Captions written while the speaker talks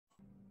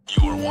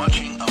You are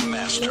watching a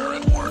master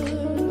at work.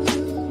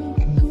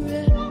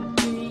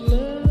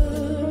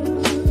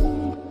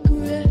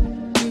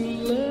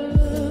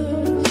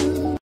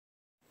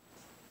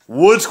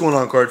 What's going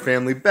on, card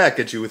family? Back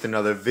at you with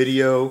another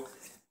video.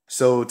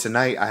 So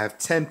tonight I have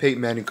 10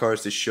 Peyton Manning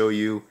cards to show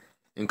you,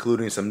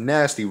 including some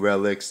nasty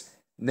relics,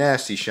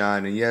 nasty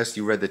shine, and yes,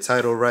 you read the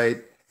title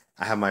right.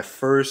 I have my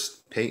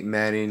first Peyton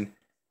Manning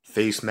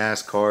face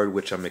mask card,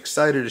 which I'm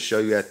excited to show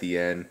you at the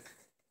end.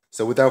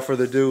 So without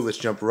further ado, let's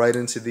jump right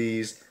into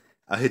these.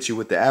 I'll hit you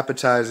with the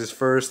appetizers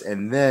first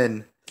and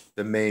then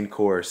the main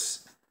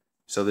course.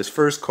 So this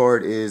first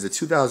card is a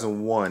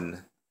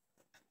 2001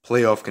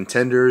 Playoff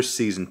Contenders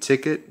season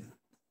ticket.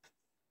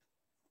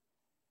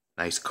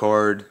 Nice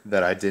card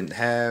that I didn't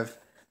have.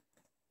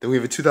 Then we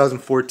have a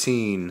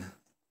 2014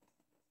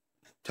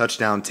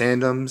 Touchdown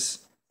Tandems,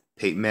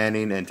 Peyton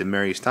Manning and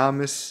Demaryius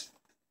Thomas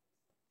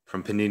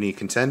from Panini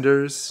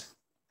Contenders.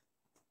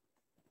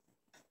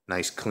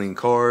 Nice clean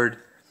card.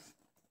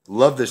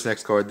 Love this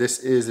next card. This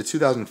is the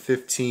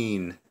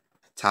 2015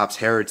 Topps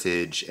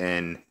Heritage,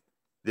 and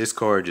this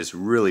card just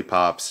really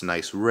pops.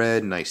 Nice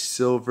red, nice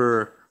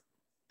silver.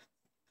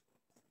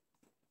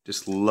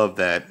 Just love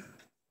that.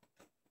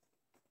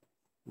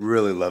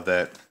 Really love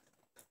that.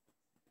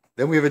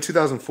 Then we have a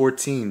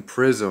 2014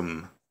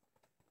 Prism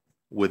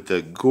with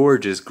the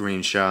gorgeous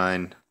green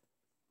shine.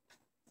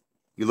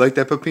 You like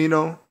that,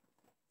 Pepino?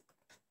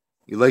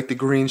 You like the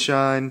green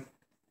shine?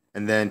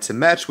 And then to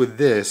match with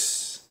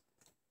this,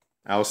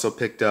 I also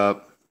picked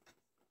up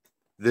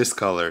this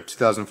color,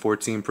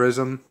 2014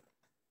 Prism.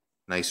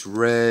 Nice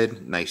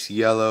red, nice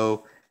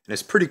yellow. And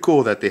it's pretty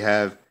cool that they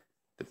have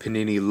the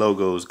Panini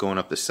logos going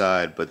up the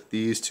side. But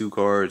these two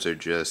cards are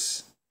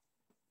just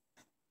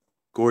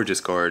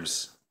gorgeous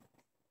cards.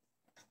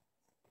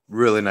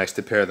 Really nice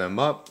to pair them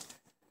up.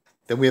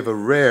 Then we have a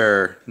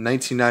rare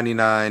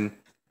 1999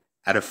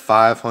 out of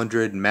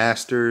 500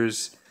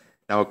 Masters.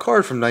 Now a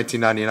card from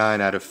 1999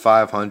 out of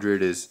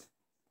 500 is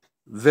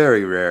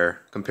very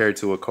rare compared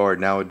to a card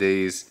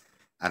nowadays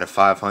out of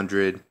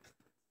 500.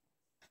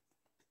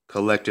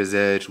 Collector's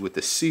Edge with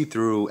the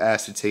see-through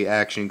acetate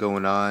action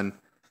going on.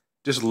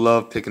 Just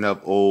love picking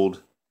up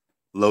old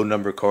low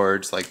number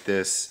cards like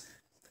this.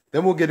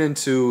 Then we'll get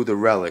into the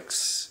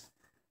relics.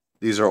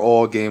 These are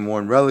all game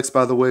worn relics,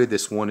 by the way.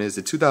 This one is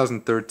the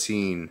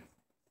 2013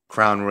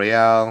 Crown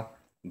Royale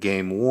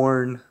game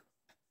worn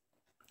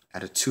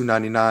at a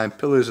 $2.99.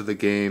 Pillars of the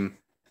Game.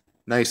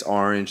 Nice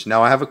orange.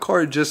 Now I have a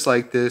card just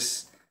like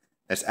this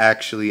that's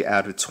actually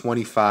out of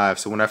 25.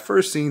 So when I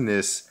first seen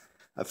this,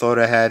 I thought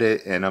I had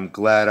it, and I'm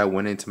glad I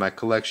went into my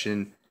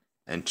collection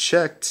and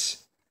checked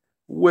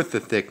with the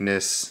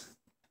thickness.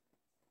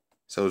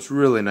 So it's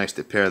really nice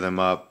to pair them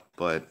up,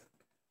 but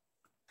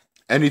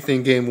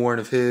anything game worn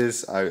of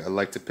his, I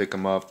like to pick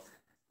them up.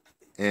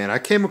 And I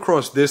came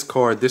across this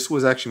card. This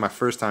was actually my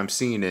first time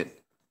seeing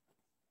it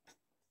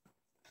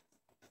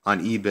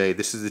on eBay.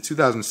 This is the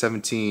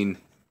 2017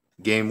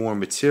 game worn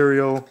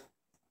material.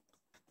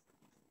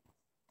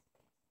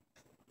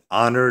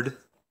 Honored.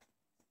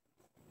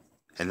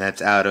 And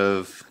that's out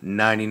of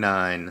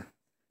 99.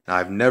 Now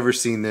I've never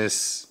seen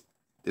this.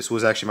 This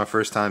was actually my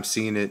first time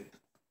seeing it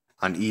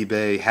on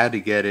eBay. Had to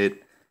get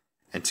it.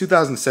 And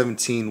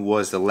 2017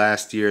 was the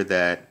last year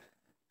that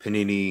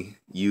Panini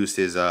used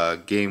his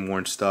game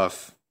worn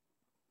stuff.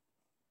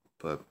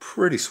 But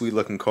pretty sweet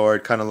looking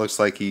card. Kind of looks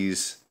like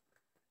he's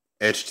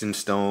etched in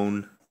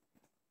stone.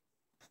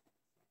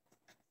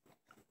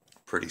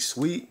 Pretty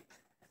sweet.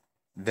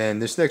 Then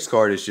this next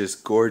card is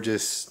just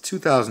gorgeous.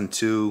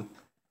 2002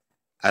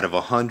 out of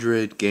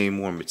 100 game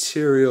worn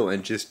material.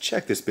 And just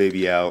check this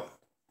baby out.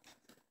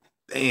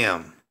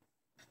 Bam.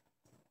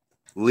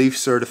 Leaf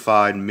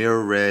certified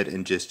mirror red,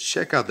 and just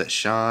check out that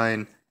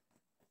shine.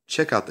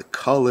 Check out the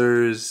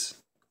colors.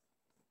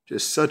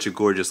 Just such a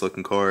gorgeous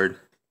looking card.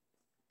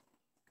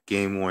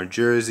 Game worn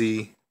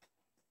jersey.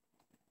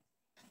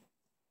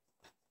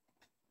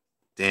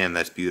 Damn,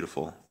 that's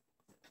beautiful.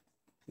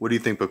 What do you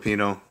think,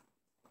 Pepino?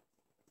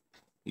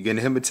 You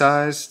getting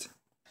hypnotized?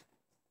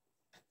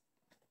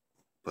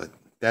 But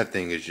that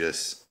thing is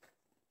just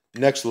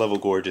next level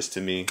gorgeous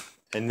to me.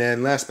 And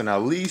then last but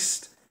not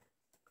least,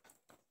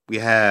 we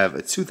have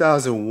a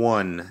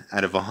 2001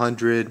 out of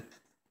 100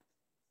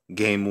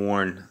 game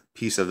worn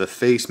piece of the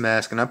face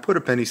mask. And I put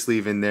a penny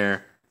sleeve in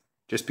there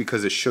just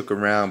because it shook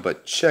around.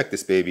 But check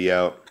this baby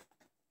out.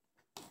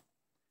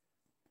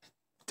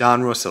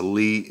 Donruss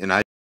Elite. And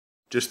I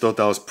just thought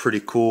that was pretty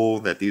cool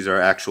that these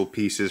are actual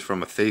pieces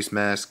from a face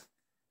mask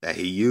that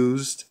he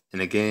used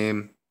in a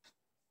game.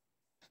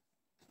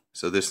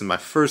 So this is my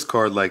first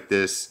card like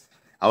this.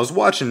 I was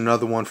watching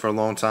another one for a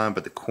long time,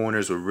 but the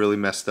corners were really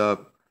messed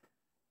up.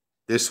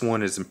 This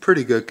one is in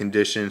pretty good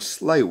condition.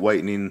 Slight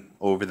whitening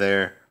over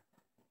there,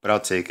 but I'll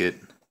take it.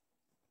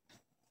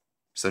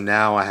 So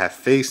now I have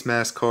face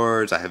mask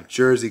cards, I have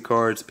jersey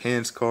cards,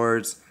 pants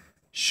cards,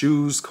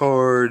 shoes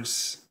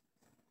cards.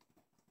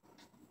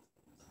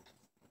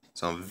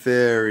 So I'm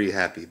very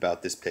happy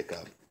about this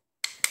pickup.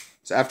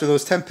 So after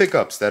those 10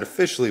 pickups, that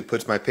officially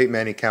puts my Peyton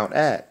Manning count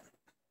at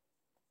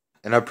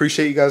And I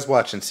appreciate you guys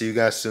watching. See you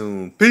guys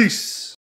soon. Peace.